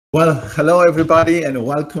Well, hello everybody, and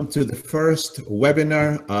welcome to the first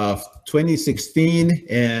webinar of 2016.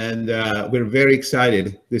 And we're very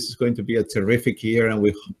excited. This is going to be a terrific year, and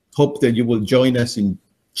we hope that you will join us in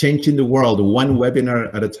changing the world one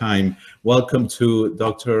webinar at a time. Welcome to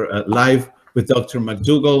Live with Dr.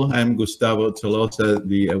 McDougall. I'm Gustavo Tolosa,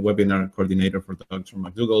 the webinar coordinator for Dr.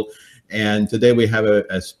 McDougall. And today we have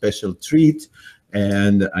a special treat.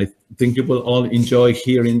 And I think you will all enjoy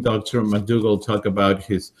hearing Dr. McDougall talk about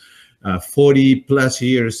his 40 plus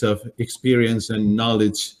years of experience and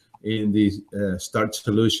knowledge in the starch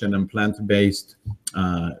solution and plant-based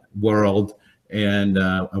world. And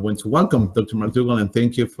I want to welcome Dr. McDougall and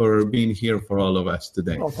thank you for being here for all of us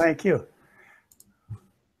today. Well, thank you.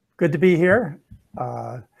 Good to be here.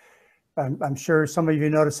 I'm sure some of you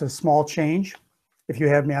noticed a small change if you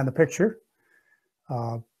have me on the picture.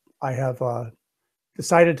 I have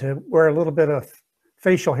decided to wear a little bit of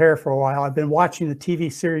facial hair for a while. I've been watching the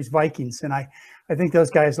TV series Vikings, and I think those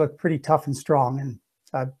guys look pretty tough and strong. And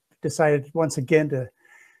I've decided once again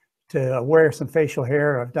to wear some facial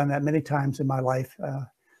hair. I've done that many times in my life.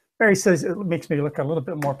 Mary says it makes me look a little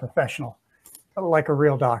bit more professional, like a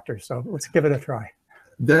real doctor. So let's give it a try.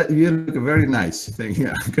 You look very nice. Thank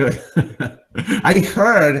you. Good. I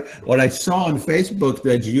heard or I saw on Facebook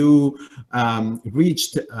that you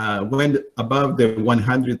went above the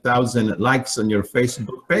 100,000 likes on your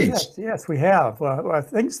Facebook page. Yes, we have.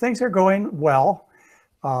 Things are going well.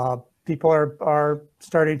 People are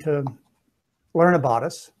starting to learn about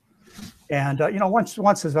us, and once,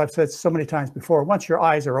 as I've said so many times before, once your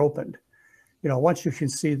eyes are opened, once you can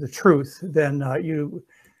see the truth, then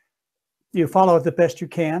you follow it the best you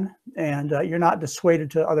can, and you're not dissuaded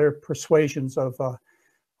to other persuasions of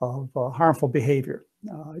harmful behavior.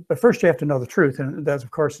 But first you have to know the truth, and that, of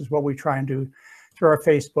course, is what we try and do through our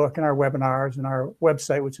Facebook and our webinars and our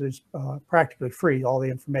website, which is practically free, all the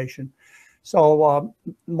information. So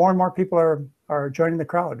more and more people are joining the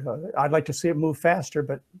crowd. I'd like to see it move faster,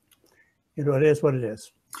 but it is what it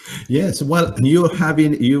is. Yes, well,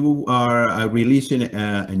 you are releasing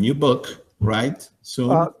a new book, right?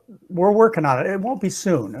 Soon? We're working on it. It won't be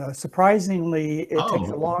soon. Surprisingly, it takes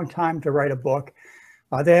a long time to write a book.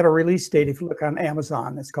 They have a release date. If you look on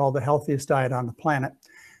Amazon, it's called The Healthiest Diet on the Planet.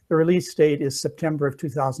 The release date is September of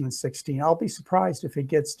 2016. I'll be surprised if it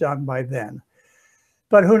gets done by then.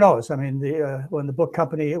 But who knows? I mean, when the book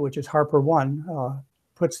company, which is Harper One,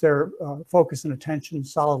 puts their focus and attention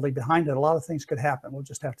solidly behind it, a lot of things could happen. We'll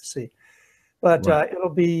just have to see. But right.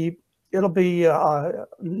 It'll be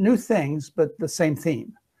new things, but the same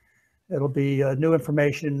theme. It'll be new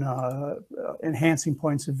information, enhancing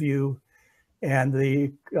points of view, and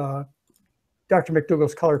the Dr.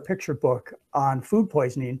 McDougall's color picture book on food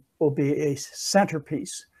poisoning will be a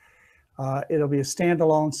centerpiece. It'll be a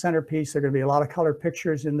standalone centerpiece. There are going to be a lot of color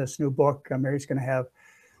pictures in this new book. Mary's going to have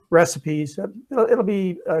recipes. It'll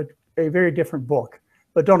be a very different book,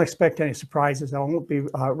 but don't expect any surprises. I won't be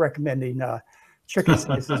recommending chicken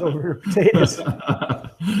slices over potatoes.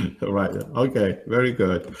 Right. Okay. Very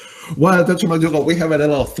good. Well, Dr. McDougall, we have a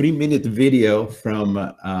little 3-minute video from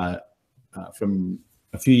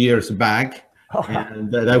a few years back,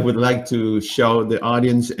 and that I would like to show the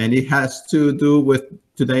audience, and it has to do with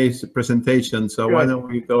today's presentation. So good. Why don't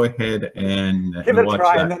we go ahead and give it a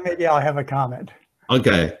try, and then maybe I'll have a comment.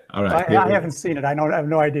 Okay. All right. I haven't seen it. I have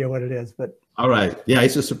no idea what it is, but. All right. Yeah,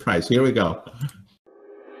 it's a surprise. Here we go.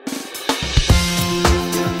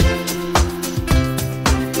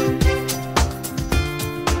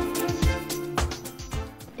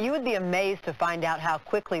 Be amazed to find out how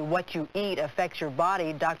quickly what you eat affects your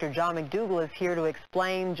body. Dr. John McDougall is here to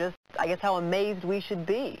explain just, I guess, how amazed we should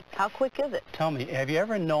be. How quick is it? Tell me, have you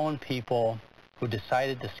ever known people who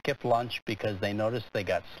decided to skip lunch because they noticed they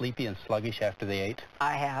got sleepy and sluggish after they ate?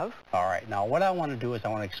 I have. All right. Now, what I want to do is I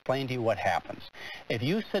want to explain to you what happens. If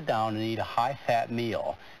you sit down and eat a high-fat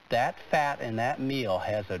meal, that fat in that meal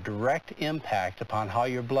has a direct impact upon how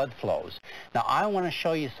your blood flows. Now, I want to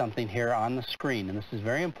show you something here on the screen, and this is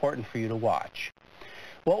very important for you to watch.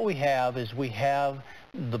 What we have is we have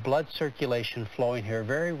the blood circulation flowing here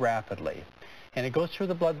very rapidly. And it goes through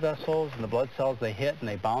the blood vessels, and the blood cells, they hit and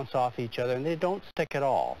they bounce off each other, and they don't stick at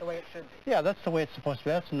all. The way it should be. Yeah, that's the way it's supposed to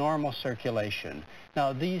be. That's normal circulation.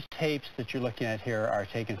 Now, these tapes that you're looking at here are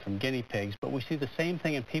taken from guinea pigs, but we see the same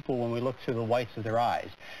thing in people when we look through the whites of their eyes.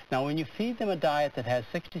 Now, when you feed them a diet that has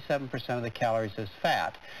 67% of the calories as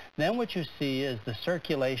fat, then what you see is the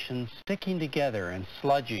circulation sticking together and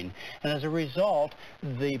sludging, and as a result,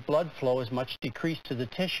 the blood flow is much decreased to the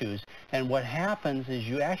tissues, and what happens is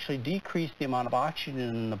you actually decrease the amount amount of oxygen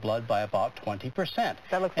in the blood by about 20%.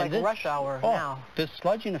 That looks like rush hour now. This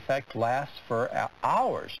sludging effect lasts for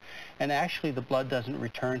hours, and actually the blood doesn't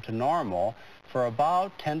return to normal for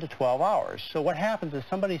about 10 to 12 hours. So what happens is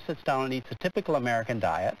somebody sits down and eats a typical American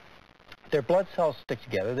diet. Their blood cells stick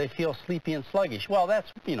together. They feel sleepy and sluggish. Well, that's,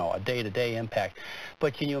 you know, a day-to-day impact.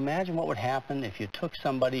 But can you imagine what would happen if you took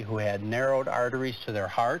somebody who had narrowed arteries to their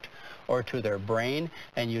heart or to their brain,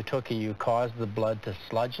 and you caused the blood to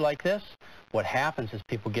sludge like this? What happens is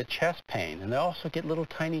people get chest pain, and they also get little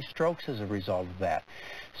tiny strokes as a result of that.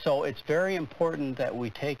 So it's very important that we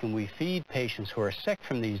take and we feed patients who are sick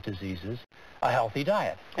from these diseases a healthy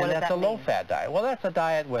diet. And that's a low-fat diet. Well, that's a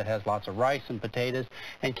diet that has lots of rice and potatoes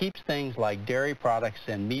and keeps things like dairy products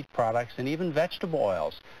and meat products and even vegetable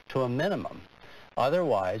oils to a minimum.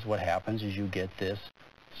 Otherwise, what happens is you get this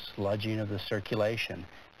sludging of the circulation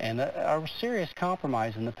and a serious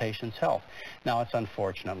compromise in the patient's health. Now, it's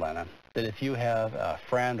unfortunate, Lena, that if you have a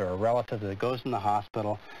friend or a relative that goes in the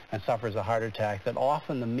hospital and suffers a heart attack, that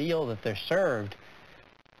often the meal that they're served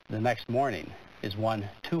the next morning is one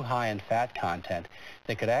too high in fat content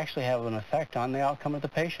that could actually have an effect on the outcome of the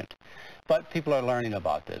patient. But people are learning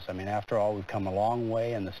about this. I mean, after all, we've come a long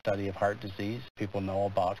way in the study of heart disease. People know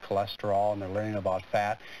about cholesterol, and they're learning about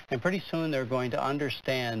fat. And pretty soon they're going to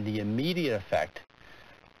understand the immediate effect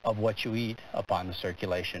of what you eat upon the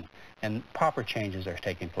circulation. And proper changes are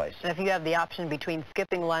taking place. And if you have the option between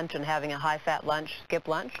skipping lunch and having a high-fat lunch, skip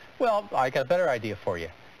lunch? Well, I got a better idea for you.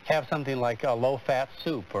 Have something like a low-fat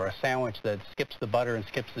soup or a sandwich that skips the butter and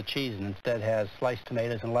skips the cheese and instead has sliced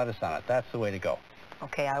tomatoes and lettuce on it. That's the way to go.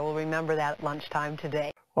 Okay, I will remember that at lunchtime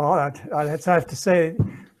today. Well, I have to say,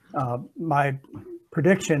 my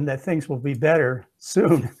prediction that things will be better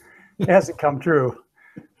soon hasn't come true.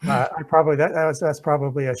 That's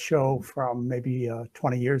probably a show from maybe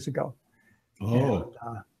 20 years ago. Oh.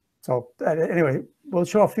 And, anyway, we'll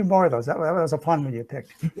show a few more of those. That was a fun one you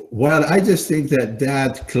picked. Well, I just think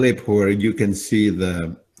that clip where you can see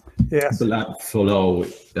the blood flow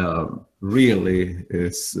really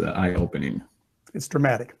is eye-opening. It's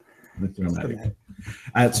dramatic. It's dramatic.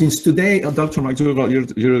 Since today, Dr. McDougall,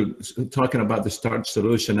 you're talking about the Starch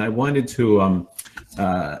solution, I wanted to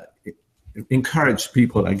encourage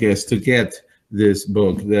people, I guess, to get this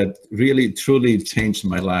book that really truly changed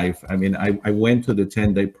my life. I mean, I went to the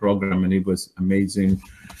 10-day program and it was amazing.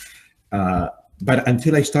 But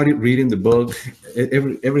until I started reading the book,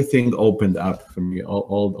 everything opened up for me,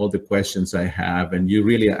 all the questions I have, and you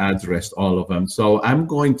really addressed all of them. So I'm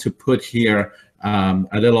going to put here a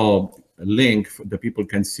little link that people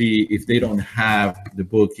can see if they don't have the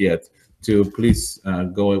book yet, to please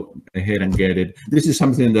go ahead and get it. This is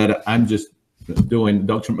something that I'm just doing.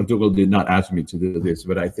 Dr. McDougall did not ask me to do this,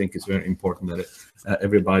 but I think it's very important that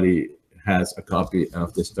everybody has a copy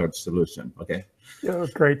of the Starch solution. Okay. Yeah, it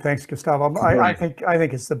was great. Thanks, Gustavo. I think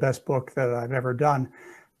it's the best book that I've ever done.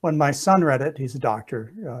 When my son read it, he's a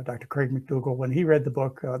doctor, Dr. Craig McDougall. When he read the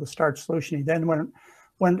book, The Starch Solution, he then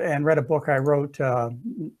went and read a book I wrote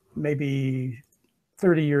maybe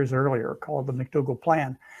 30 years earlier called The McDougall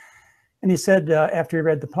Plan. And he said, after he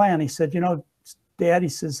read the plan, he said, you know, Dad, he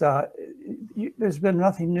says, there's been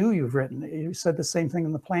nothing new you've written. You said the same thing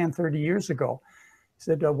in the plan 30 years ago. He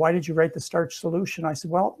said, why did you write the Starch Solution? I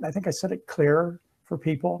said, well, I think I said it clearer for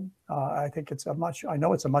people. I think I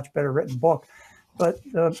know it's a much better written book, but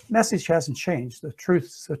the message hasn't changed. The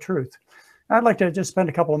truth's the truth. I'd like to just spend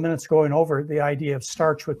a couple of minutes going over the idea of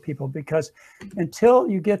starch with people, because until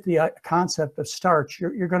you get the concept of starch,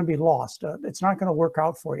 you're going to be lost. It's not going to work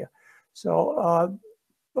out for you. So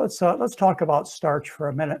let's talk about starch for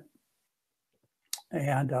a minute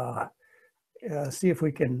and see if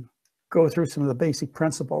we can go through some of the basic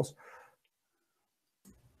principles.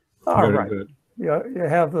 All right. Good. You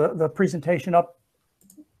have the presentation up.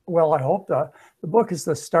 Well, I hope the book is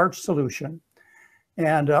The Starch Solution.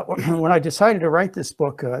 And when I decided to write this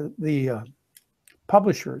book, the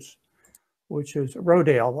publishers, which is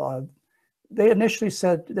Rodale, they initially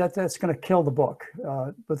said that that's going to kill the book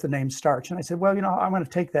with the name Starch. And I said, well, you know, I'm going to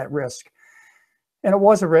take that risk. And it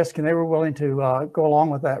was a risk, and they were willing to go along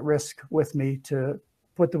with that risk with me to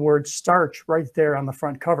put the word starch right there on the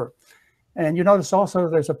front cover. And you notice also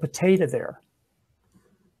there's a potato there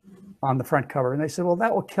on the front cover. And they said, well,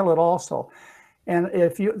 that will kill it also. And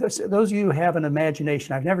if you, those of you who have an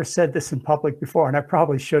imagination, I've never said this in public before, and I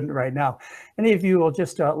probably shouldn't right now. Any of you will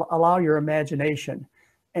just allow your imagination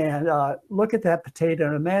and look at that potato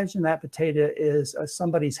and imagine that potato is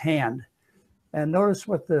somebody's hand. And notice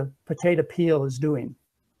what the potato peel is doing.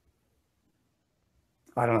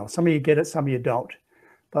 I don't know. Some of you get it, some of you don't.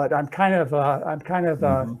 But I'm kind of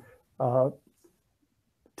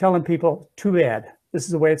telling people, too bad, this is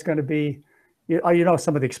the way it's going to be. You know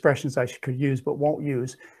some of the expressions I could use but won't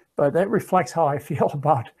use, but that reflects how I feel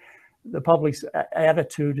about the public's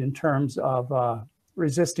attitude in terms of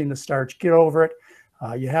resisting the starch. Get over it.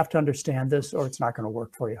 You have to understand this, or it's not going to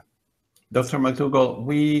work for you. Dr. McDougall,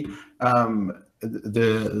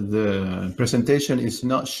 the presentation is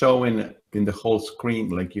not showing in the whole screen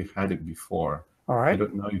like you had it before. All right. I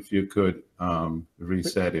don't know if you could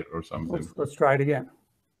reset it or something. Let's try it again.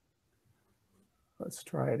 Let's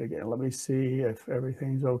try it again. Let me see if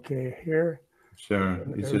everything's okay here. Sure.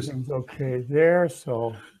 Everything's okay there.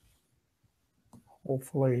 So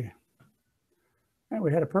hopefully, and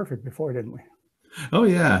we had it perfect before, didn't we? Oh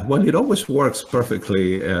yeah. Well, it always works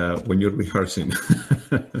perfectly when you're rehearsing.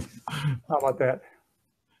 How about that?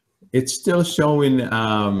 It's still showing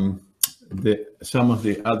some of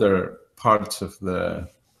the other parts of the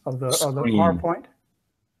PowerPoint.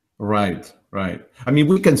 Right. I mean,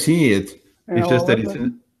 we can see it. It's just that it's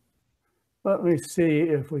in... Let me see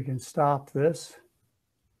if we can stop this,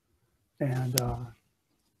 and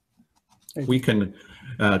we can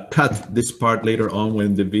cut this part later on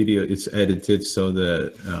when the video is edited, so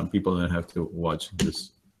that people don't have to watch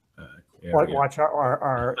this. Watch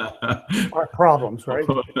our problems, right?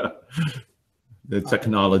 The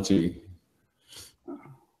technology.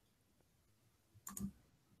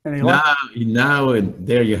 Now,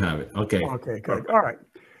 there you have it. Okay. Okay, good. All right.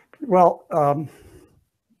 Well,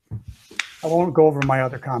 I won't go over my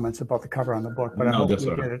other comments about the cover on the book, but I hope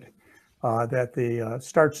you get it. That the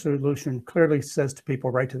starch solution clearly says to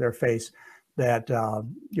people right to their face that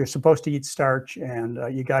you're supposed to eat starch, and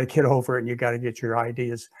you got to get over it, and you got to get your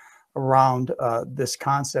ideas around this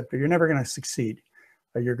concept, or you're never going to succeed.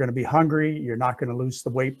 You're going to be hungry. You're not going to lose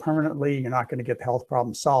the weight permanently. You're not going to get the health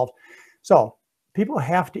problem solved. So people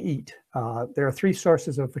have to eat. There are 3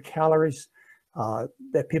 sources of the calories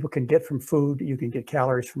that people can get from food. You can get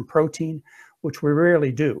calories from protein, which we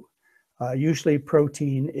rarely do. Usually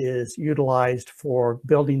protein is utilized for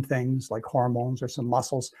building things like hormones or some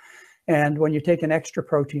muscles. And when you take an extra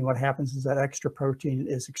protein, what happens is that extra protein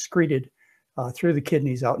is excreted through the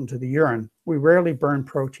kidneys out into the urine. We rarely burn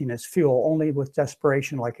protein as fuel, only with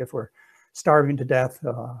desperation, like if we're starving to death,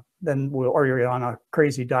 or you're on a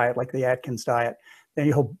crazy diet like the Atkins diet, then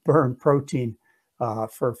you'll burn protein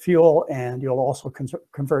for fuel, and you'll also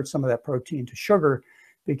convert some of that protein to sugar,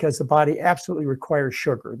 because the body absolutely requires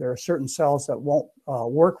sugar. There are certain cells that won't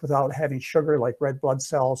work without having sugar, like red blood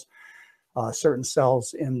cells. Certain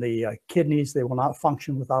cells in the kidneys, they will not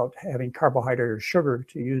function without having carbohydrate or sugar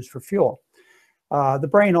to use for fuel. The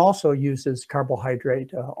brain also uses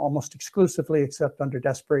carbohydrate almost exclusively, except under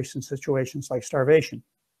desperation situations like starvation.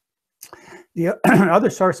 The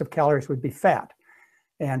other source of calories would be fat.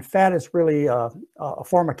 And fat is really a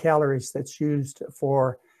form of calories that's used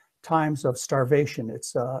for times of starvation.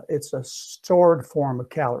 It's a stored form of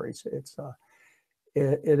calories. It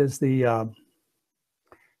is the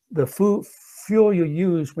fuel you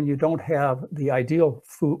use when you don't have the ideal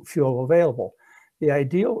fuel available. The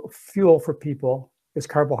ideal fuel for people is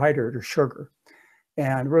carbohydrate or sugar.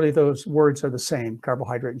 And really those words are the same,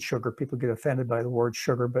 carbohydrate and sugar. People get offended by the word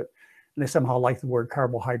sugar, but they somehow like the word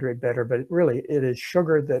carbohydrate better. But it is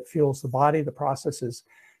sugar that fuels the body. The process is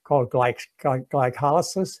called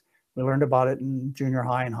glycolysis. We learned about it in junior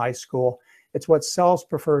high and high school. It's what cells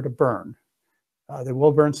prefer to burn. They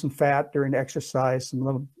will burn some fat during exercise. Some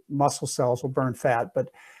little muscle cells will burn fat,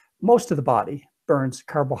 but most of the body burns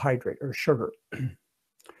carbohydrate or sugar.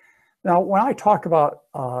 Now, when I talk about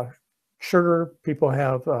sugar, people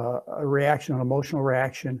have a reaction, an emotional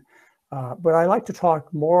reaction, but I like to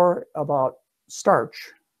talk more about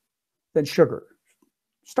starch than sugar.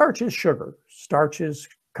 Starch is sugar. Starch is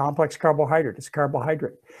complex carbohydrate. It's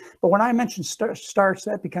carbohydrate. But when I mention starch,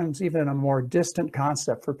 that becomes even a more distant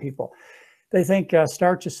concept for people. They think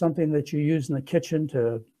starch is something that you use in the kitchen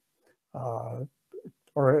to,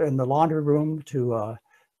 or in the laundry room to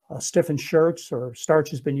stiffen shirts, or starch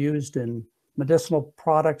has been used in medicinal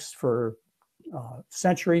products for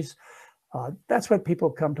centuries. That's what people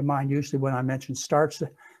come to mind usually when I mention starch.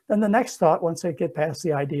 Then the next thought, once they get past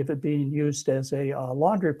the idea of it being used as a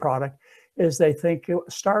laundry product, is they think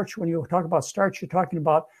starch, when you talk about starch, you're talking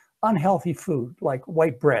about unhealthy food like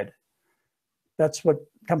white bread. That's what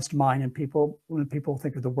comes to mind when people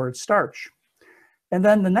think of the word starch. And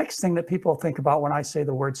then the next thing that people think about when I say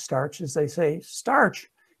the word starch is they say, starch,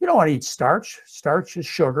 you don't want to eat starch. Starch is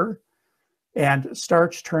sugar, and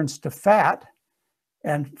starch turns to fat,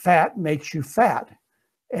 and fat makes you fat.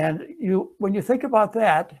 And when you think about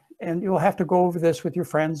that, and you'll have to go over this with your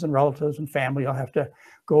friends and relatives and family, you'll have to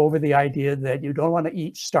go over the idea that you don't want to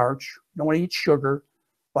eat starch, you don't want to eat sugar,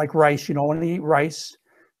 like rice. You don't want to eat rice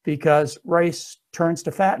because rice turns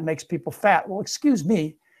to fat and makes people fat. Well, excuse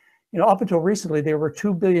me, up until recently, there were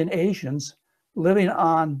 2 billion Asians living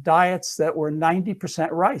on diets that were 90%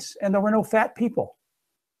 rice, and there were no fat people.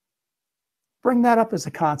 Bring that up as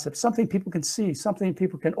a concept, something people can see, something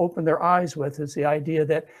people can open their eyes with, is the idea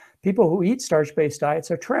that people who eat starch-based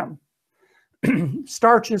diets are trim.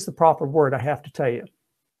 Starch is the proper word, I have to tell you.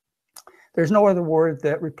 There's no other word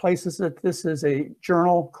that replaces it. This is a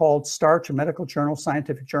journal called Starch, a medical journal,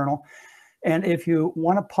 scientific journal. And if you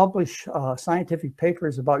want to publish scientific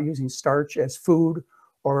papers about using starch as food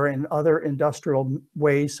or in other industrial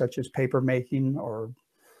ways, such as paper making or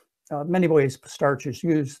many ways starch is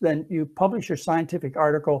used, then you publish your scientific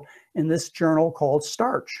article in this journal called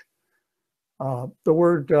Starch. The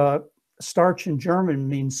word starch in German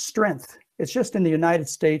means strength. It's just in the United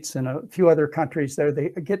States and a few other countries there, they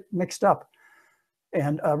get mixed up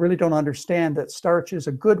and really don't understand that starch is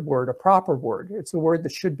a good word, a proper word. It's the word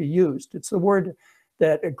that should be used. It's the word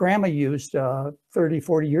that Grandma used 30,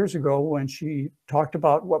 40 years ago when she talked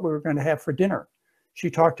about what we were going to have for dinner. She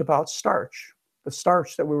talked about starch, the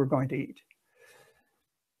starch that we were going to eat.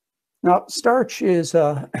 Now, starch is,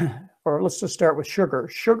 or let's just start with sugar.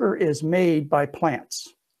 Sugar is made by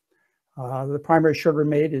plants. The primary sugar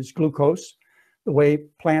made is glucose. The way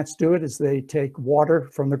plants do it is they take water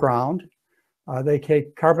from the ground, they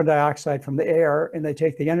take carbon dioxide from the air, and they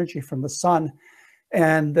take the energy from the sun,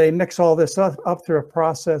 and they mix all this up through a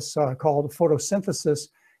process called photosynthesis,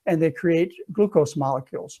 and they create glucose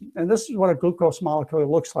molecules. And this is what a glucose molecule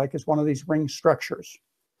looks like, is one of these ring structures.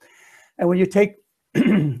 And when you take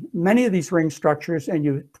many of these ring structures and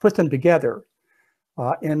you put them together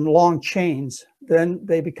in long chains, then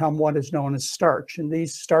they become what is known as starch. And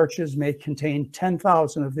these starches may contain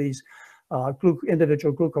 10,000 of these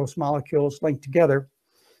individual glucose molecules linked together.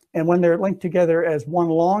 And when they're linked together as one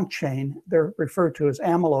long chain, they're referred to as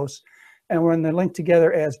amylose. And when they're linked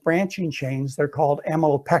together as branching chains, they're called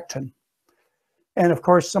amylopectin. And of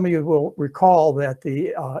course, some of you will recall that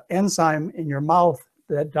the enzyme in your mouth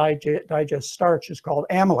that digests starch is called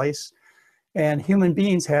amylase. And human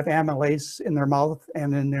beings have amylase in their mouth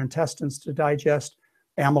and in their intestines to digest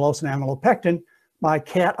amylose and amylopectin. My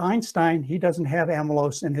cat Einstein, he doesn't have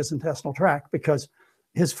amylose in his intestinal tract because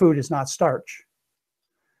his food is not starch.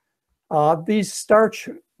 These starch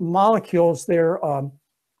molecules, they're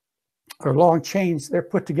or long chains, they're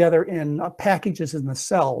put together in packages in the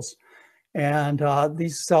cells. And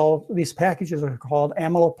these packages are called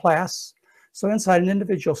amyloplasts. So inside an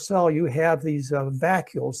individual cell, you have these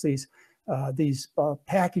vacuoles, these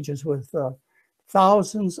packages with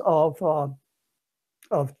thousands of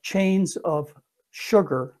chains of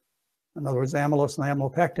sugar, in other words, amylose and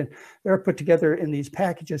amylopectin. They're put together in these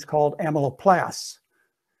packages called amyloplasts.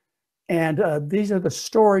 And these are the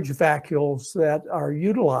storage vacuoles that are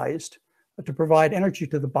utilized to provide energy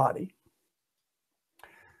to the body.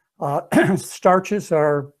 Starches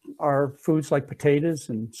are foods like potatoes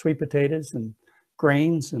and sweet potatoes and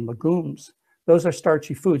grains and legumes. Those are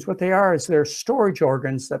starchy foods. What they are is they're storage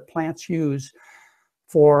organs that plants use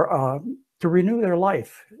for to renew their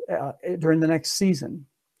life during the next season.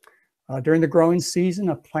 During the growing season,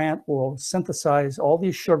 a plant will synthesize all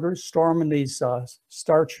these sugars, store them in these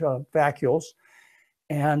starch vacuoles,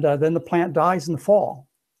 and then the plant dies in the fall.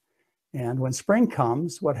 And when spring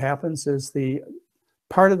comes, what happens is the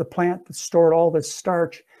part of the plant that stored all this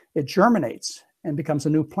starch, it germinates and becomes a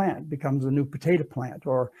new plant, becomes a new potato plant,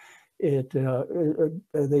 or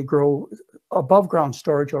they grow above ground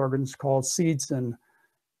storage organs called seeds, and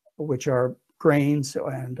which are grains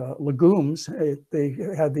and legumes. They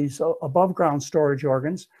have these above ground storage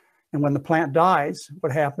organs. And when the plant dies,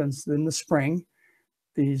 what happens in the spring,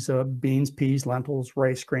 these beans, peas, lentils,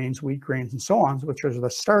 rice grains, wheat grains, and so on, which are the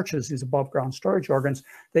starches, these above ground storage organs,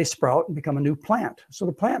 they sprout and become a new plant. So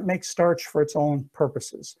the plant makes starch for its own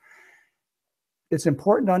purposes. It's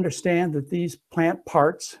important to understand that these plant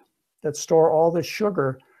parts that store all this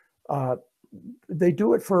sugar, they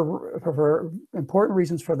do it for important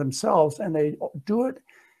reasons for themselves, and they do it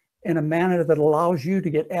in a manner that allows you to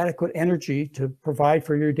get adequate energy to provide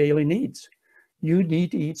for your daily needs. You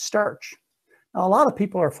need to eat starch. Now, a lot of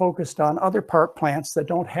people are focused on other plants that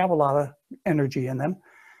don't have a lot of energy in them.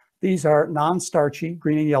 These are non-starchy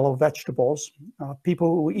green and yellow vegetables.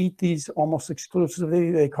 People who eat these almost exclusively,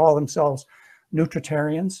 they call themselves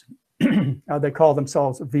nutritarians. They call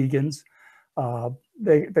themselves vegans.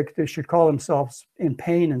 They should call themselves in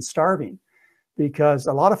pain and starving, because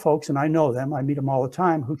a lot of folks, and I know them, I meet them all the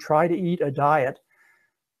time, who try to eat a diet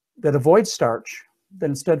that avoids starch, that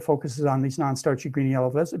instead focuses on these non-starchy green and yellow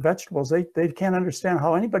vegetables. They can't understand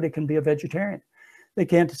how anybody can be a vegetarian. They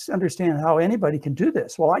can't understand how anybody can do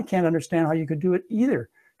this. Well, I can't understand how you could do it either,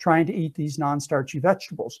 trying to eat these non-starchy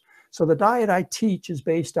vegetables. So the diet I teach is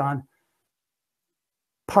based on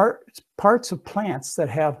parts of plants that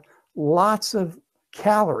have lots of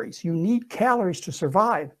calories. You need calories to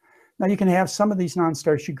survive. Now you can have some of these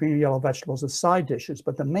non-starchy green or yellow vegetables as side dishes,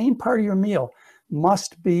 but the main part of your meal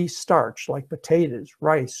must be starch, like potatoes,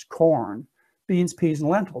 rice, corn, beans, peas, and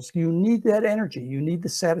lentils. You need that energy. You need the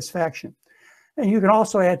satisfaction. And you can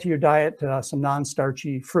also add to your diet some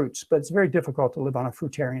non-starchy fruits, but it's very difficult to live on a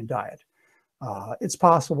fruitarian diet. It's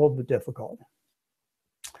possible, but difficult.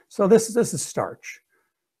 So this is starch.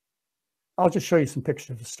 I'll just show you some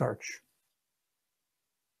pictures of starch.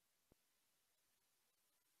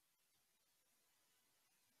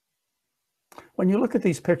 When you look at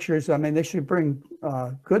these pictures, I mean, they should bring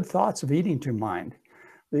good thoughts of eating to mind.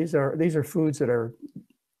 These are foods that are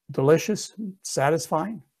delicious,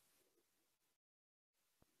 satisfying.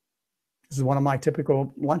 This is one of my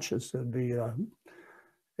typical lunches. It'd be a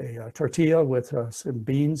tortilla with some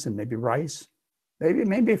beans and maybe rice.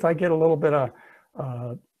 Maybe if I get a little bit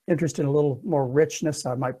of interest in a little more richness,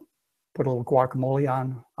 I might put a little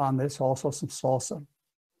guacamole on this, also some salsa.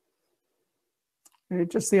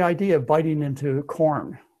 Just the idea of biting into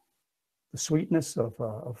corn, the sweetness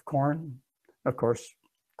of corn. Of course,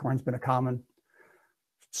 corn's been a common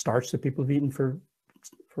starch that people have eaten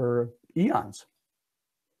for eons.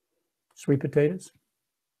 Sweet potatoes.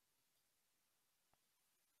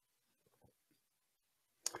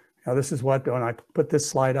 Now this is what, when I put this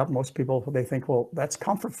slide up, most people, they think, well, that's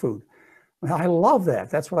comfort food. Well, I love that.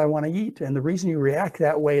 That's what I want to eat. And the reason you react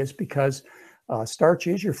that way is because starch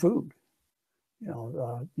is your food. You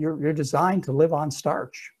know, you're designed to live on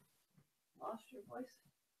starch. Lost your voice?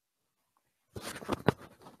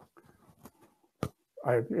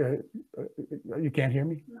 You can't hear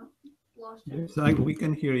me? No, lost your It's like we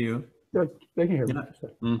can hear you. They can hear me. Yeah.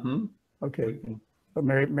 Mm-hmm. Okay. But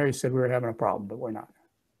Mary said we were having a problem, but we're not.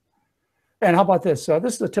 And how about this?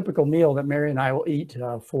 This is a typical meal that Mary and I will eat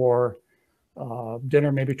for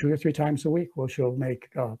dinner maybe 2 or 3 times a week. Well, she'll make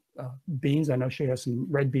beans. I know she has some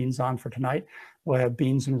red beans on for tonight. We'll have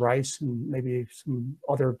beans and rice and maybe some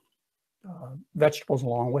other vegetables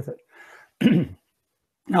along with it.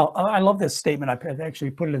 Now, I love this statement. I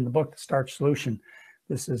actually put it in the book, The Starch Solution.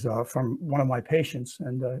 This is from one of my patients.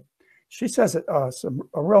 And she says a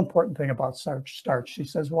real important thing about starch. She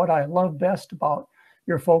says, what I love best about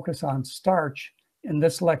your focus on starch in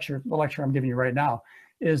this lecture, the lecture I'm giving you right now,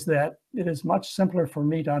 is that it is much simpler for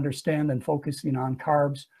me to understand than focusing on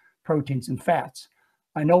carbs, proteins, and fats.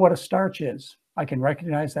 I know what a starch is. I can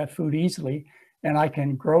recognize that food easily, and I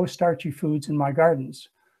can grow starchy foods in my gardens.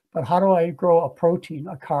 But how do I grow a protein,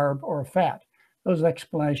 a carb, or a fat? Those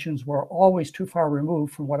explanations were always too far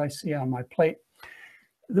removed from what I see on my plate.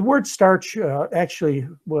 The word starch actually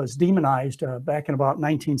was demonized back in about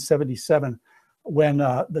 1977 when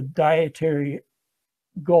the dietary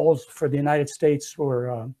goals for the United States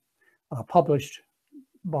were published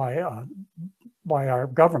by our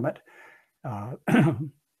government.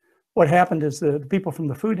 What happened is the people from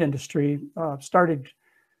the food industry started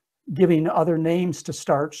giving other names to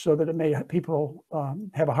starch so that it made people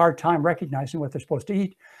have a hard time recognizing what they're supposed to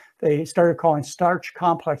eat. They started calling starch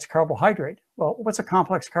complex carbohydrate. Well, what's a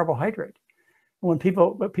complex carbohydrate? When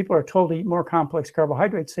people are told to eat more complex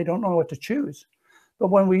carbohydrates, they don't know what to choose. But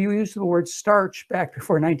when we use the word starch back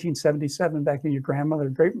before 1977, back in your grandmother,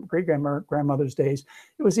 great-grandmother's days,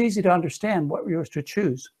 it was easy to understand what we were to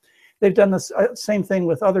choose. They've done the same thing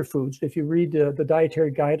with other foods. If you read the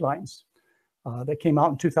dietary guidelines that came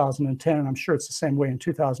out in 2010, and I'm sure it's the same way in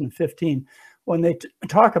 2015, when they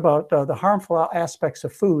talk about the harmful aspects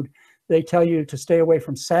of food, they tell you to stay away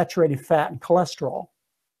from saturated fat and cholesterol.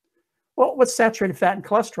 Well, what's saturated fat and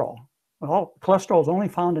cholesterol? Well, cholesterol is only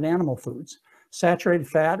found in animal foods. Saturated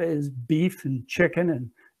fat is beef and chicken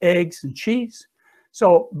and eggs and cheese.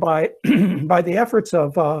 So by the efforts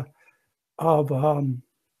of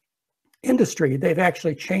industry, they've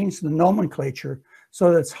actually changed the nomenclature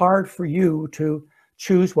so that it's hard for you to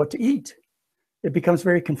choose what to eat. It becomes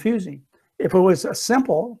very confusing. If it was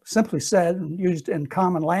simply said and used in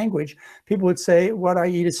common language, people would say, what I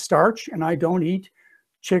eat is starch and I don't eat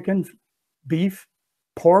chicken, beef,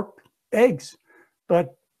 pork, eggs.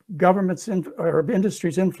 But government's or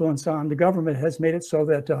industry's influence on the government has made it so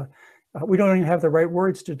that we don't even have the right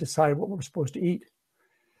words to decide what we're supposed to eat.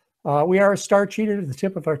 We are a starch eater. The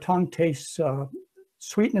tip of our tongue tastes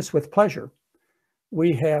sweetness with pleasure.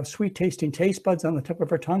 We have sweet tasting taste buds on the tip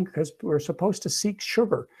of our tongue because we're supposed to seek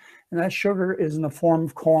sugar. And that sugar is in the form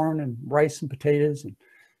of corn and rice and potatoes and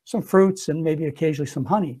some fruits and maybe occasionally some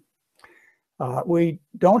honey. We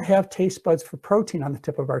don't have taste buds for protein on the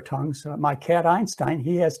tip of our tongues. My cat Einstein,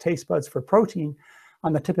 he has taste buds for protein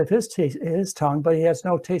on the tip of his tongue, but he has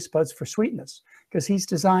no taste buds for sweetness because he's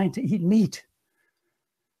designed to eat meat.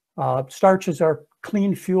 Starches are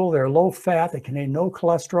clean fuel. They're low fat. They contain no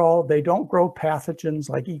cholesterol. They don't grow pathogens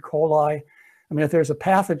like E. coli. I mean, if there's a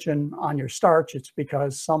pathogen on your starch, it's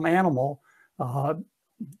because some animal,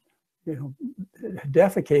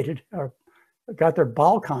 defecated or got their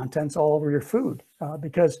bowel contents all over your food,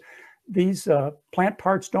 because these plant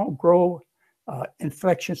parts don't grow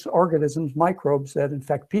infectious organisms, microbes that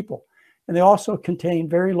infect people. And they also contain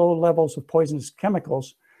very low levels of poisonous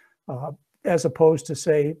chemicals, as opposed to,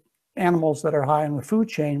 say, animals that are high on the food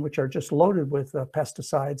chain, which are just loaded with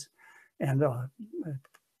pesticides and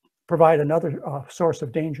provide another source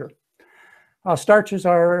of danger. Starches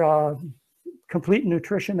are complete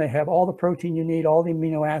nutrition. They have all the protein you need, all the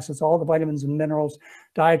amino acids, all the vitamins and minerals,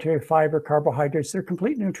 dietary fiber, carbohydrates. They're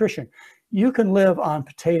complete nutrition. You can live on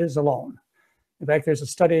potatoes alone. In fact, there's a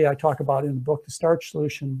study I talk about in the book, The Starch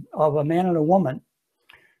Solution, of a man and a woman.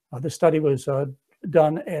 This study was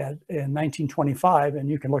done in 1925, and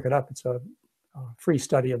you can look it up. It's a free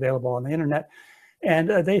study available on the internet. And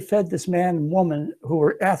they fed this man and woman, who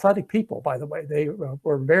were athletic people, by the way. They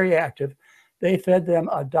were very active. They fed them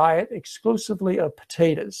a diet exclusively of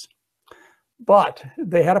potatoes. But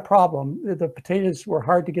they had a problem. The potatoes were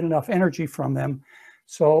hard to get enough energy from them.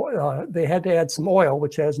 So they had to add some oil,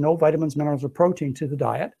 which has no vitamins, minerals, or protein, to the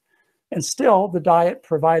diet. And still, the diet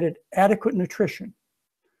provided adequate nutrition,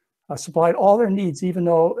 supplied all their needs, even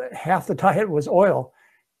though half the diet was oil.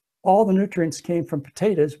 All the nutrients came from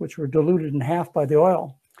potatoes, which were diluted in half by the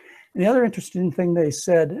oil. And the other interesting thing they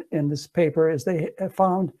said in this paper is they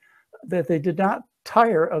found that they did not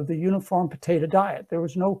tire of the uniform potato diet. There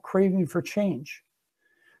was no craving for change.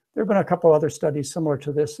 There have been a couple other studies similar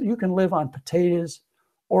to this. You can live on potatoes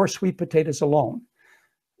or sweet potatoes alone.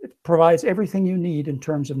 It provides everything you need in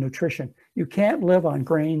terms of nutrition. You can't live on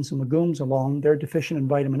grains and legumes alone. They're deficient in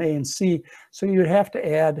vitamin A and C, so you'd have to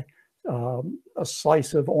add a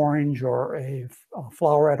slice of orange or a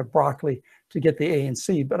flower out of broccoli to get the A and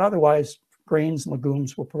C, but otherwise grains and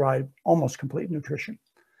legumes will provide almost complete nutrition.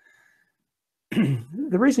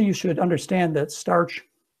 The reason you should understand that starch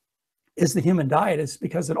is the human diet is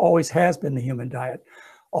because it always has been the human diet.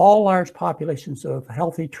 All large populations of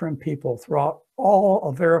healthy, trim people throughout all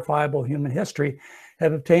of verifiable human history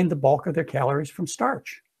have obtained the bulk of their calories from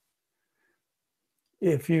starch.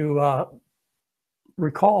 If you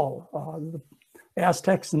recall, the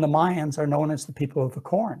Aztecs and the Mayans are known as the people of the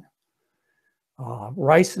corn.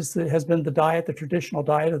 Rice has been the diet, the traditional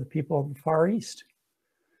diet of the people of the Far East.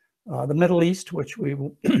 The Middle East, which we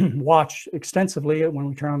watch extensively when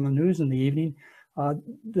we turn on the news in the evening,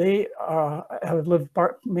 they have lived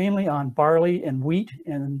mainly on barley and wheat,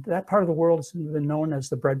 and that part of the world has been known as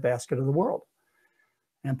the breadbasket of the world.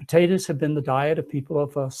 And potatoes have been the diet of people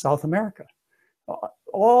of South America.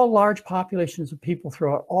 All large populations of people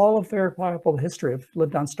throughout all of verifiable history have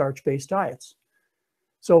lived on starch-based diets.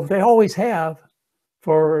 So if they always have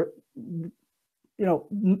for,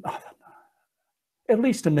 at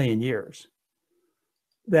least 1 million years,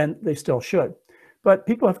 then they still should. But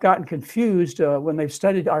people have gotten confused when they've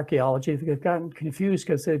studied archaeology. They've gotten confused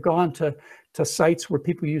because they've gone to sites where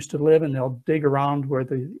people used to live, and they'll dig around where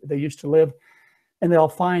they used to live, and they'll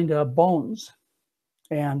find bones,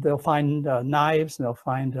 and they'll find knives, and they'll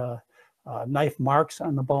find knife marks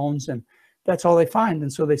on the bones, and that's all they find.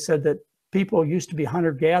 And so they said that people used to be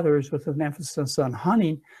hunter-gatherers with an emphasis on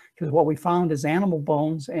hunting, because what we found is animal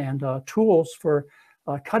bones and tools for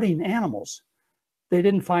cutting animals. They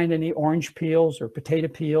didn't find any orange peels or potato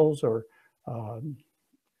peels or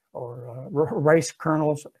rice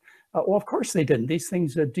kernels. Well, of course they didn't. These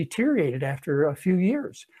things deteriorated after a few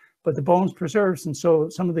years, but the bones preserved. And so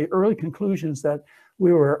some of the early conclusions that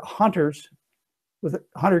we were hunter-gatherers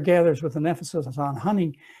with an emphasis on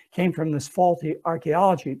hunting came from this faulty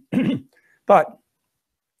archaeology. But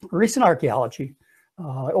recent archaeology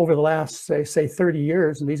over the last, say 30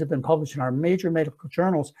 years, and these have been published in our major medical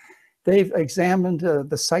journals, they've examined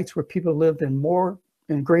the sites where people lived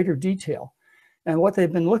in greater detail. And what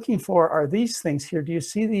they've been looking for are these things here. Do you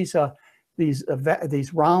see these round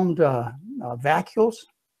vacuoles?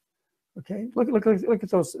 Okay, look at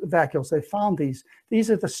those vacuoles. They found these. These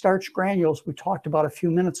are the starch granules we talked about a few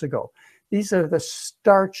minutes ago. These are the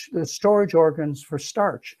storage organs for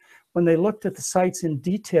starch. When they looked at the sites in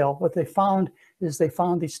detail, what they found is they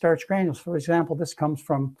found these starch granules. For example, this comes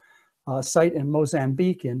from a site in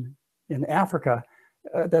Mozambique in Africa.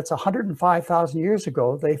 That's 105,000 years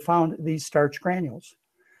ago. They found these starch granules.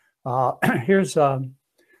 Here's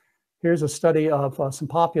Here's a study of some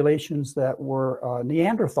populations that were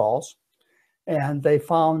Neanderthals, and they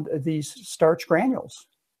found these starch granules.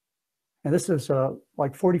 And this is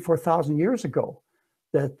like 44,000 years ago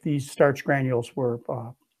that these starch granules were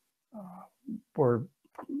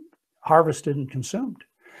harvested and consumed.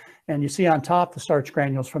 And you see on top the starch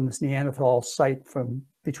granules from this Neanderthal site from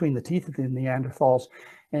between the teeth of the Neanderthals.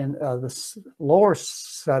 And this lower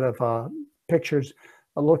set of pictures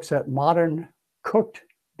looks at modern cooked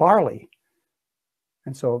barley.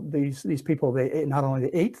 And so these people, they ate, not only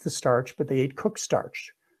they ate the starch, but they ate cooked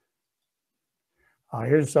starch.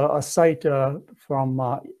 Here's a site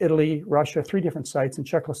from Italy, Russia, 3 different sites in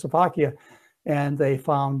Czechoslovakia, and they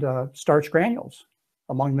found starch granules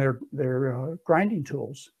among their grinding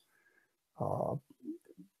tools.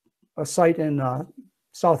 A site in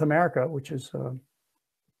South America, which is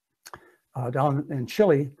down in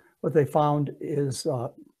Chile, what they found is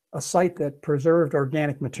a site that preserved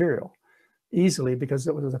organic material easily because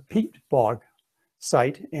it was a peat bog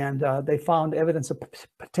site, and they found evidence of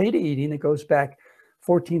potato eating that goes back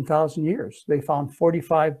 14,000 years. They found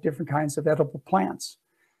 45 different kinds of edible plants.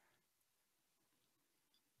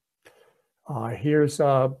 Here's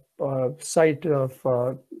a site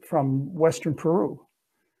from Western Peru,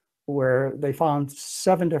 where they found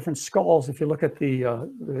 7 different skulls. If you look at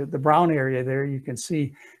the brown area there, you can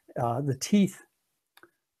see the teeth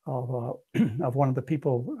of one of the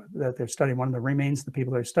people that they're studying, one of the remains of the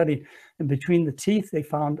people they're studying. And between the teeth, they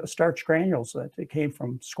found starch granules that it came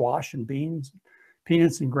from squash and beans,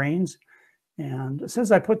 peanuts and grains. And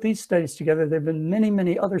since I put these studies together, there have been many,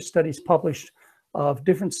 many other studies published of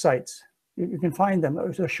different sites. You can find them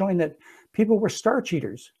showing that people were starch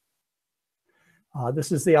eaters.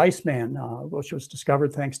 This is the Iceman, which was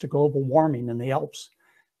discovered thanks to global warming in the Alps.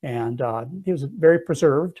 And he was very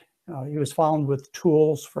preserved. He was found with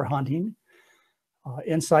tools for hunting.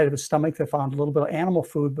 Inside of his stomach, they found a little bit of animal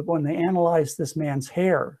food, but when they analyzed this man's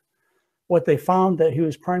hair, what they found that he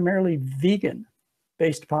was primarily vegan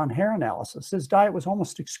based upon hair analysis. His diet was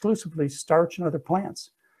almost exclusively starch and other plants.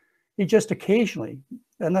 He just occasionally,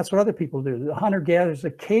 and that's what other people do, the hunter-gatherers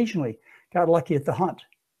occasionally got lucky at the hunt.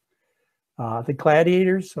 The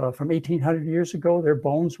gladiators from 1800 years ago, their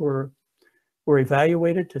bones were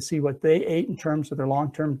evaluated to see what they ate in terms of their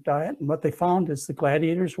long-term diet. And what they found is the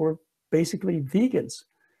gladiators were basically vegans.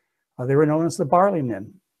 They were known as the barley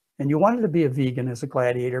men. And you wanted to be a vegan as a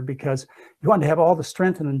gladiator because you wanted to have all the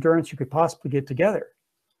strength and endurance you could possibly get together.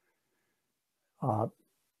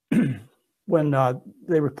 When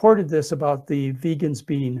they reported this about the vegans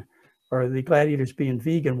being, or the gladiators being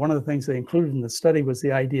vegan, one of the things they included in the study was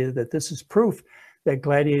the idea that this is proof that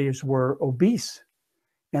gladiators were obese.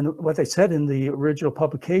 And what they said in the original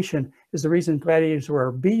publication is the reason gladiators were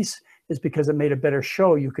obese is because it made a better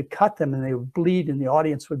show. You could cut them and they would bleed and the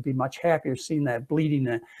audience would be much happier seeing that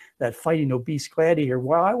bleeding, that fighting obese gladiator.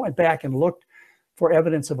 Well, I went back and looked for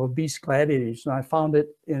evidence of obese gladiators, and I found it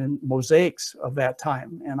in mosaics of that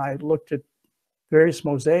time. And I looked at various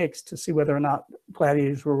mosaics to see whether or not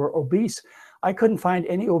gladiators were obese. I couldn't find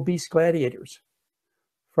any obese gladiators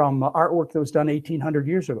from artwork that was done 1800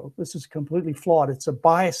 years ago. This is completely flawed. It's a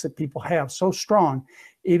bias that people have so strong,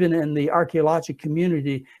 even in the archaeologic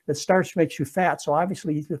community, that starch makes you fat. So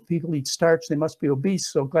obviously if people eat starch, they must be obese.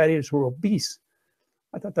 So gladiators were obese.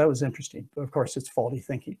 I thought that was interesting, but of course it's faulty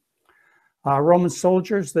thinking. Roman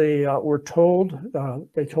soldiers, they were told,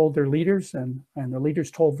 they told their leaders, and the leaders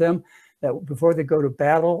told them that before they go to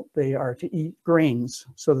battle, they are to eat grains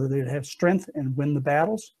so that they'd have strength and win the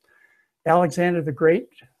battles. Alexander the Great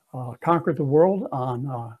conquered the world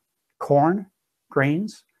on corn,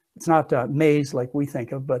 grains. It's not maize like we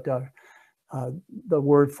think of, but the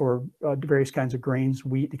word for various kinds of grains,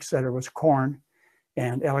 wheat, etc., was corn.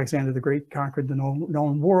 And Alexander the Great conquered the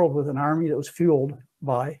known world with an army that was fueled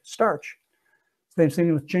by starch. Same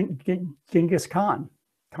thing with Genghis Khan,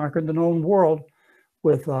 conquered the known world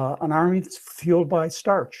with an army that's fueled by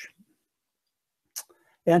starch.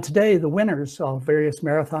 And today, the winners of various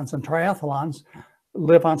marathons and triathlons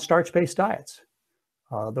live on starch-based diets.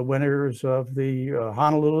 The winners of the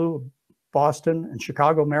Honolulu, Boston, and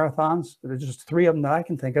Chicago marathons, there's just 3 of them that I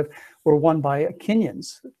can think of, were won by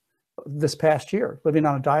Kenyans this past year, living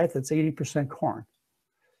on a diet that's 80% corn.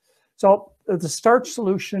 So the starch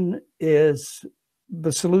solution is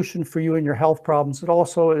the solution for you and your health problems. It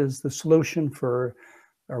also is the solution for,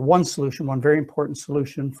 or one very important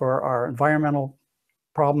solution for our environmental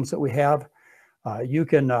problems that we have. You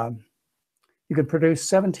can produce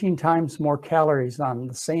 17 times more calories on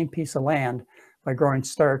the same piece of land by growing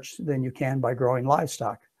starch than you can by growing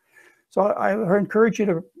livestock. So I encourage you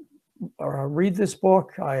to read this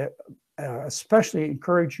book. especially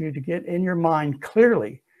encourage you to get in your mind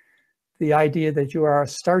clearly the idea that you are a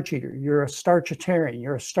starch eater, you're a starchitarian,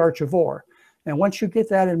 you're a starchivore. And once you get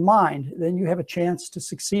that in mind, then you have a chance to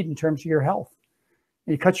succeed in terms of your health.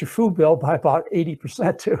 And you cut your food bill by about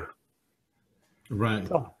 80% too. Right,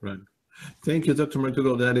 right. Thank you, Dr.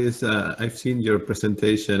 McDougall. That is, I've seen your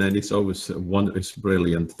presentation, and it's always it's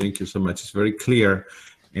brilliant. Thank you so much. It's very clear.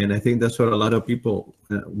 And I think that's what a lot of people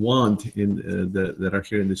want that are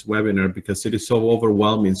here in this webinar, because it is so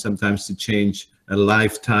overwhelming sometimes to change a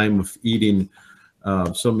lifetime of eating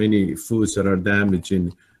so many foods that are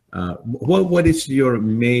damaging. What is your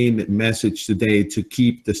main message today to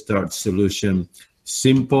keep the Starch solution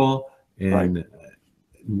simple and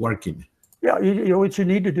working? Yeah, you know, what you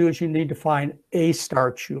need to do is you need to find a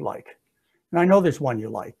starch you like. And I know there's one you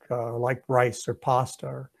like rice or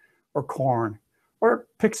pasta or corn, or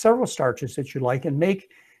pick several starches that you like and make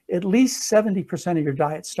at least 70% of your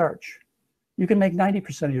diet starch. You can make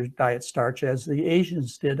 90% of your diet starch, as the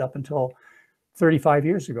Asians did up until 35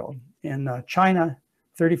 years ago. In China,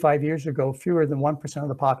 35 years ago, fewer than 1% of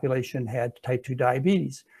the population had type 2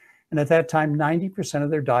 diabetes. And at that time, 90% of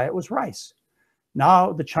their diet was rice.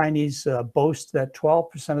 Now the Chinese boast that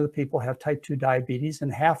 12% of the people have type 2 diabetes,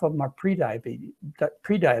 and half of them are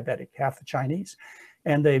pre-diabetic, half the Chinese.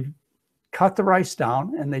 And they've cut the rice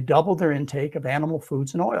down and they doubled their intake of animal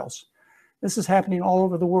foods and oils. This is happening all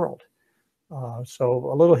over the world.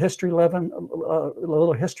 So a little history lesson, a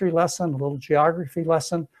little geography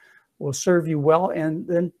lesson will serve you well, and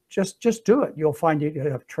then just do it. You'll find you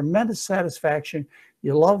have tremendous satisfaction.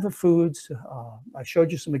 You love the foods. I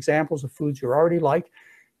showed you some examples of foods you already like,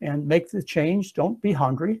 and make the change. Don't be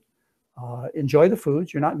hungry. Enjoy the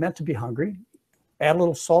foods. You're not meant to be hungry. Add a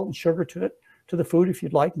little salt and sugar to the food if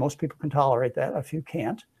you'd like. Most people can tolerate that. A few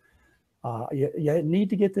can't. You need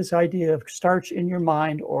to get this idea of starch in your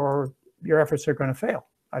mind, or your efforts are going to fail.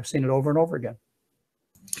 I've seen it over and over again.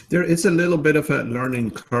 There is a little bit of a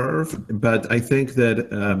learning curve, but I think that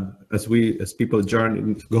as people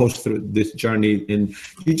goes through this journey, and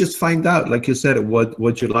you just find out, like you said,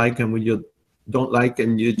 what you like and what you don't like,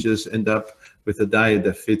 and you just end up with a diet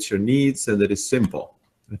that fits your needs and that is simple.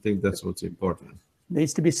 I think that's what's important. It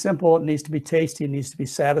needs to be simple. It needs to be tasty. It needs to be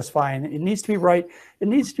satisfying. It needs to be right. It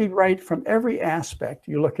needs to be right from every aspect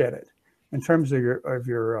you look at it. In terms of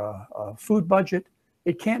your food budget,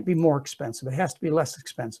 it can't be more expensive. It has to be less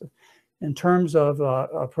expensive. In terms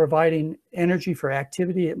of providing energy for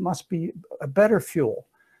activity, it must be a better fuel.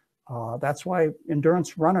 That's why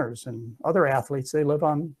endurance runners and other athletes, they live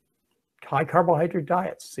on high carbohydrate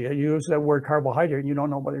diets. See, I use that word carbohydrate and you don't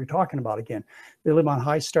know what you're talking about again. They live on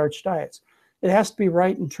high starch diets. It has to be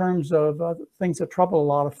right in terms of things that trouble a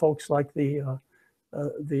lot of folks, like the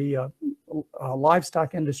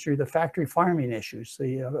livestock industry, the factory farming issues,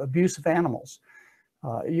 the abuse of animals.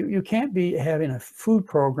 You can't be having a food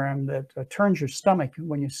program that turns your stomach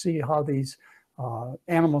when you see how these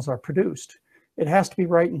animals are produced. It has to be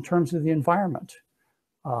right in terms of the environment.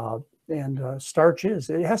 Starch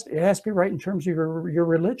it has to be right in terms of your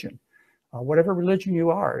religion. Whatever religion you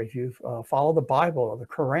are, if you follow the Bible or the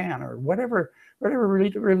Quran or whatever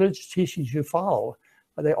religious teachings you follow,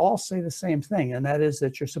 they all say the same thing, and that is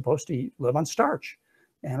that you're supposed to live on starch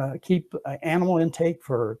and keep animal intake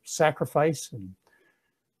for sacrifice and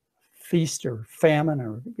feast or famine,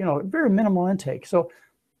 or very minimal intake. So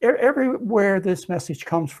everywhere this message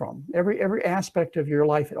comes from, every aspect of your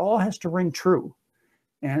life, it all has to ring true,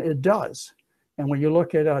 and it does. And when you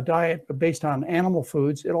look at a diet based on animal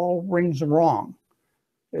foods, it all rings wrong.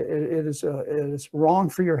 It is wrong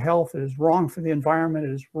for your health. It is wrong for the environment.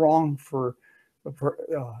 It is wrong for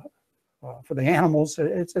the animals.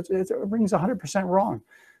 It rings 100% wrong.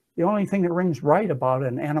 The only thing that rings right about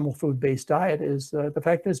an animal food-based diet is the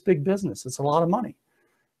fact that it's big business. It's a lot of money,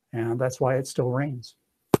 and that's why it still reigns.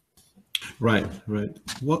 Right, right.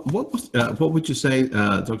 What would you say,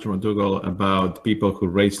 Dr. McDougall, about people who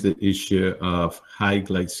raise the issue of high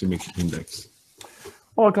glycemic index?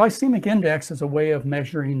 Well, glycemic index is a way of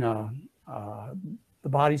measuring the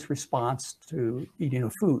body's response to eating a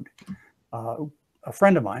food. A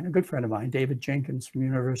friend of mine, a good friend of mine, David Jenkins from the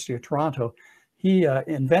University of Toronto, he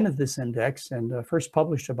invented this index and first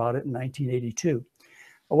published about it in 1982.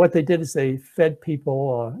 What they did is they fed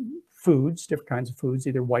people foods, different kinds of foods,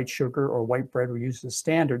 either white sugar or white bread were used as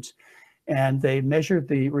standards. And they measured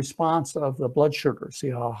the response of the blood sugar, see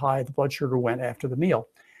how high the blood sugar went after the meal.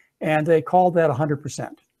 And they called that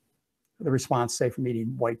 100%, the response, say, from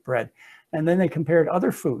eating white bread. And then they compared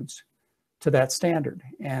other foods to that standard.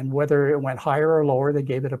 And whether it went higher or lower, they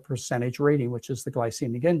gave it a percentage rating, which is the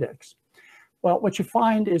glycemic index. Well, what you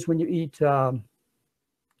find is when you eat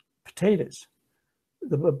potatoes,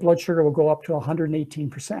 the blood sugar will go up to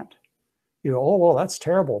 118%. You go, oh, well, that's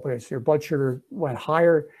terrible because your blood sugar went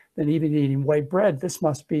higher than even eating white bread. This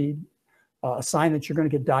must be a sign that you're going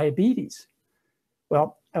to get diabetes.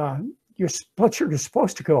 Well, your blood sugar is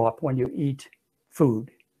supposed to go up when you eat food.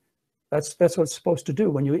 That's what it's supposed to do.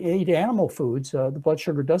 When you eat animal foods, the blood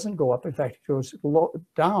sugar doesn't go up. In fact, it goes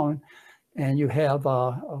down, and you have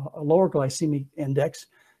a lower glycemic index.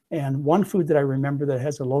 And one food that I remember that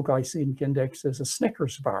has a low glycemic index is a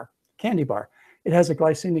Snickers bar, candy bar. It has a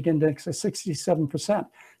glycemic index of 67%.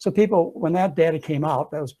 So people, when that data came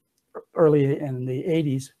out, that was early in the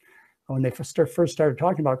 80s, when they first started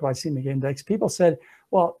talking about glycemic index, people said,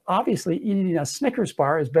 well, obviously eating a Snickers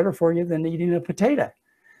bar is better for you than eating a potato.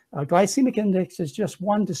 Glycemic index is just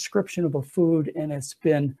one description of a food, and it's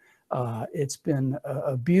been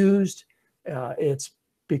abused. It's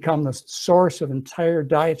become the source of entire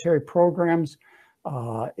dietary programs.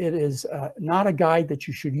 It is not a guide that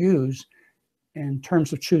you should use in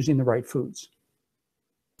terms of choosing the right foods.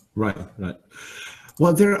 Right, right.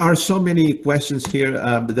 Well, there are so many questions here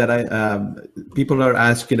that people are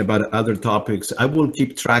asking about other topics. I will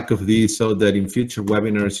keep track of these so that in future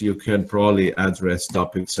webinars you can probably address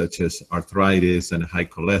topics such as arthritis and high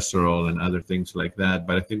cholesterol and other things like that.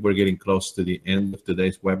 But I think we're getting close to the end of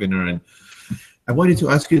today's webinar, and I wanted to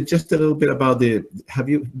ask you just a little bit about have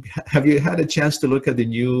you had a chance to look at the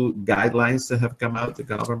new guidelines that have come out, the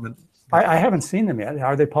government? I haven't seen them yet.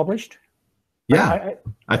 Are they published? Yeah,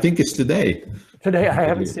 I think it's today. Today, I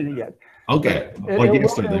haven't seen it yet. Okay. It will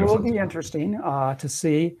be interesting to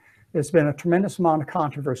see. There's been a tremendous amount of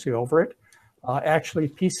controversy over it. Actually,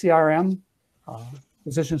 PCRM,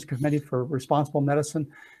 Physicians Committee for Responsible Medicine,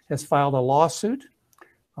 has filed a lawsuit,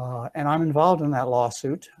 and I'm involved in that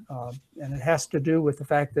lawsuit. And it has to do with the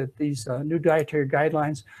fact that these new dietary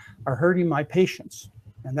guidelines are hurting my patients.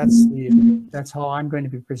 And that's how I'm going to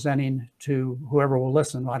be presenting to whoever will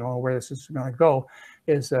listen. I don't know where this is going to go.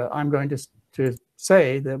 I'm going to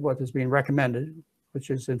say that what is being recommended,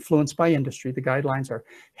 which is influenced by industry, the guidelines are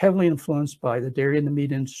heavily influenced by the dairy and the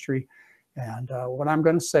meat industry. And what I'm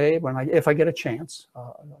going to say, if I get a chance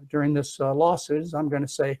during this lawsuit, is I'm going to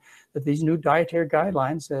say that these new dietary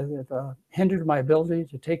guidelines have hindered my ability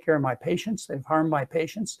to take care of my patients. They've harmed my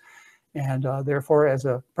patients. And therefore, as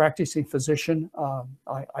a practicing physician,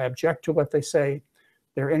 I object to what they say.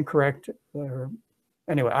 They're incorrect.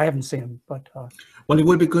 Anyway, I haven't seen them, but well, it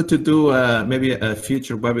would be good to do maybe a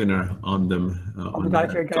future webinar on them. On the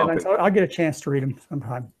dietary guidelines, I'll get a chance to read them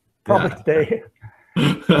sometime, probably today.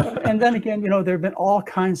 And then again, there have been all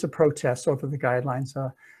kinds of protests over the guidelines.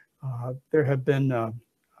 There have been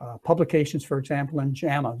publications, for example, in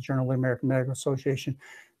JAMA, Journal of the American Medical Association,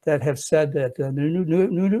 that have said that the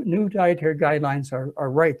new dietary guidelines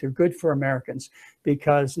are right. They're good for Americans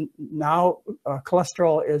because now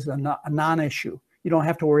cholesterol is a non-issue. You don't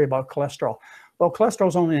have to worry about cholesterol. Well, cholesterol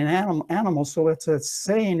is only in animals, so it's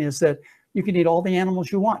saying is that you can eat all the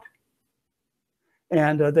animals you want.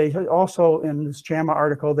 And they also, in this JAMA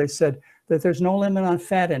article, they said that there's no limit on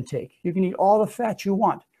fat intake. You can eat all the fat you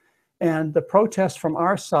want. And the protest from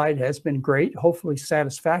our side has been great, hopefully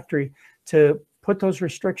satisfactory, to put those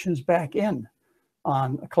restrictions back in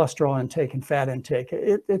on cholesterol intake and fat intake.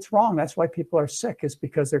 It's wrong. That's why people are sick, is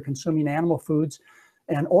because they're consuming animal foods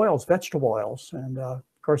and oils, vegetable oils. And of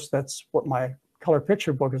course, that's what my color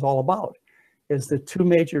picture book is all about, is the two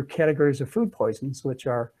major categories of food poisons, which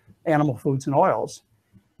are animal foods and oils.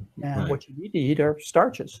 And what you need to eat are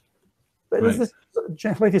starches. But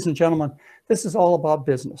ladies and gentlemen, this is all about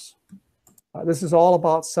business. This is all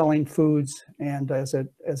about selling foods, and as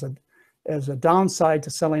a downside to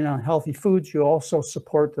selling unhealthy foods, you also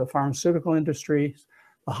support the pharmaceutical industry,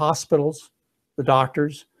 the hospitals, the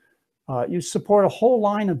doctors. You support a whole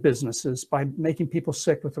line of businesses by making people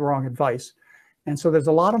sick with the wrong advice. And so there's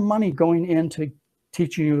a lot of money going into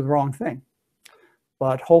teaching you the wrong thing.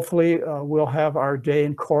 But hopefully we'll have our day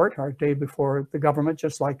in court, our day before the government,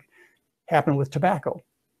 just like happened with tobacco.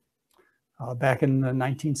 Back in the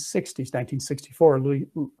 1960s, 1964,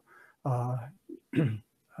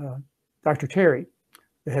 Dr. Terry,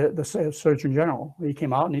 the Surgeon General, he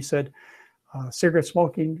came out and he said, cigarette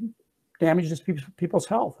smoking damages people's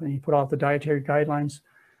health. And he put out the dietary guidelines,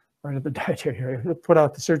 or put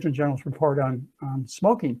out the Surgeon General's report on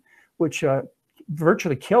smoking, which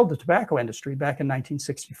virtually killed the tobacco industry back in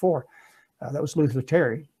 1964. That was Luther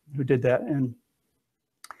Terry who did that. And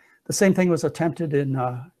the same thing was attempted in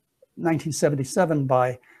 1977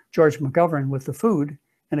 by George McGovern with the food,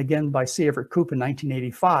 and again by C. Everett Koop in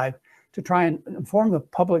 1985, to try and inform the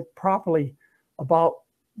public properly about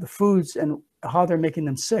the foods and how they're making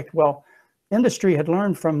them sick. Well, industry had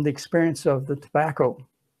learned from the experience of the tobacco,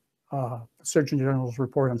 Surgeon General's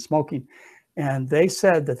report on smoking, and they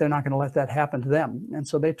said that they're not going to let that happen to them. And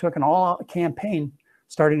so they took an all-out campaign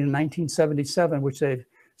starting in 1977, which they've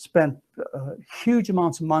spent huge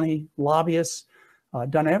amounts of money, lobbyists,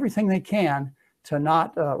 done everything they can to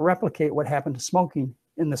not replicate what happened to smoking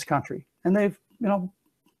in this country. And they've,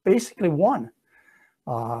 basically won.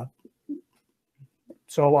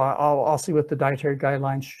 So I'll see what the dietary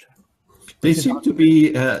guidelines. They seem to be.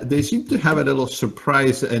 They seem to have a little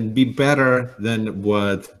surprise and be better than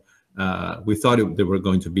what we thought they were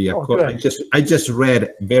going to be. Of course, I just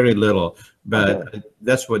read very little, but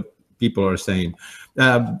that's what people are saying.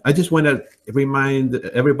 I just want to remind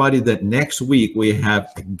everybody that next week we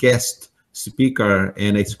have a guest speaker,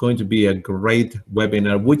 and it's going to be a great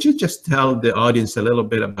webinar. Would you just tell the audience a little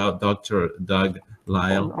bit about Dr. Doug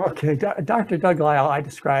Lisle? Okay, Dr. Doug Lisle I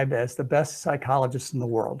describe as the best psychologist in the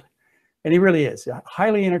world. And he really is.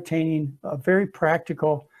 Highly entertaining, very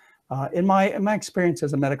practical. In my experience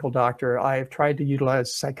as a medical doctor, I've tried to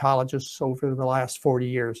utilize psychologists over the last 40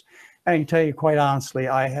 years. I can tell you quite honestly,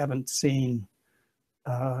 I haven't seen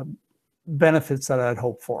benefits that I'd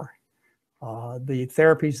hoped for. The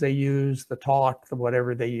therapies they use, the talk, the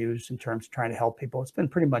whatever they use in terms of trying to help people, it's been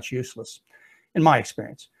pretty much useless in my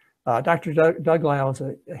experience. Dr. Doug Lisle is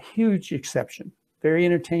a huge exception. Very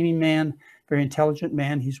entertaining man, very intelligent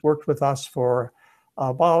man. He's worked with us for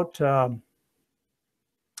about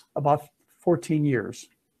 14 years.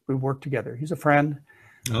 We worked together. He's a friend.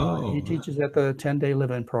 He teaches at the 10-day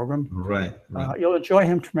live-in program. Right. You'll enjoy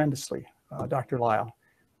him tremendously, Dr. Lisle.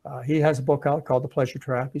 He has a book out called The Pleasure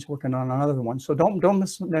Trap. He's working on another one. So don't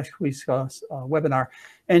miss next week's webinar.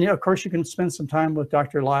 And of course, you can spend some time with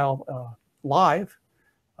Dr. Lisle live.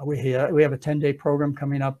 We have a 10-day program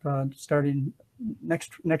coming up starting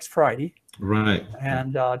next Friday. Right.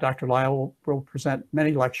 And Dr. Lisle will present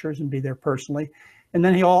many lectures and be there personally. And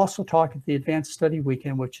then he'll also talk at the Advanced Study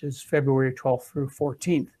Weekend, which is February 12th through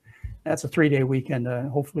 14th. That's a 3-day weekend.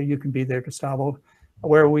 Hopefully you can be there, Gustavo,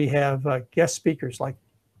 where we have guest speakers like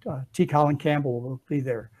T. Colin Campbell will be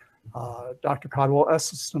there. Dr. Caldwell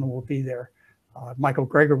Esselstyn will be there. Michael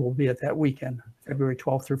Greger will be at that weekend, February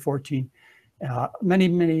 12th through 14th.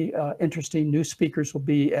 Many interesting new speakers will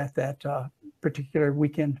be at that particular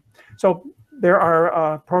weekend. So there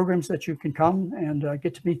are programs that you can come and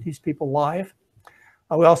get to meet these people live.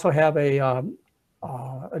 We also have an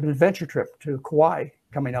adventure trip to Kauai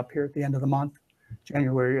coming up here at the end of the month,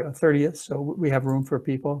 January 30th. So we have room for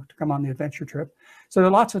people to come on the adventure trip. So there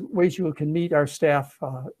are lots of ways you can meet our staff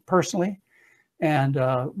personally. And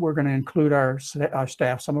we're going to include our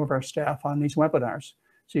staff, some of our staff on these webinars.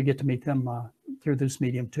 So you get to meet them through this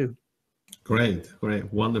medium too. Great,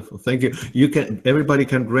 wonderful. Thank you. Everybody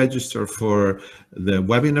can register for the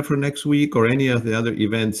webinar for next week or any of the other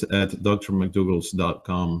events at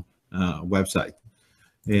drmcdougals.com website.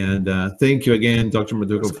 And thank you again, Dr.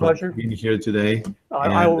 McDougall, for being here today.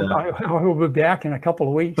 I will be back in a couple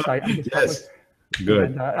of weeks. Yes,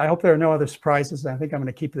 good. And, I hope there are no other surprises. I think I'm going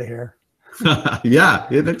to keep the hair. Yeah,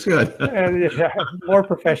 it looks good. More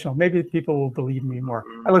professional. Maybe people will believe me more.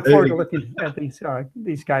 I look forward to looking at these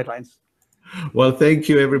guidelines. Well, thank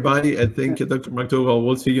you, everybody, and thank you, Dr. McDougall.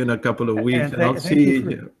 We'll see you in a couple of weeks, and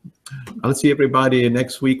I'll see everybody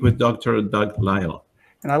next week with Dr. Doug Lisle.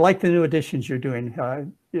 And I like the new additions you're doing.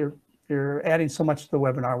 You're adding so much to the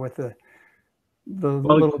webinar with the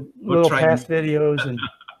little past videos and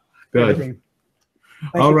good. everything.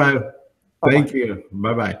 All right. Thank you.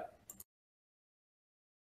 Bye-bye.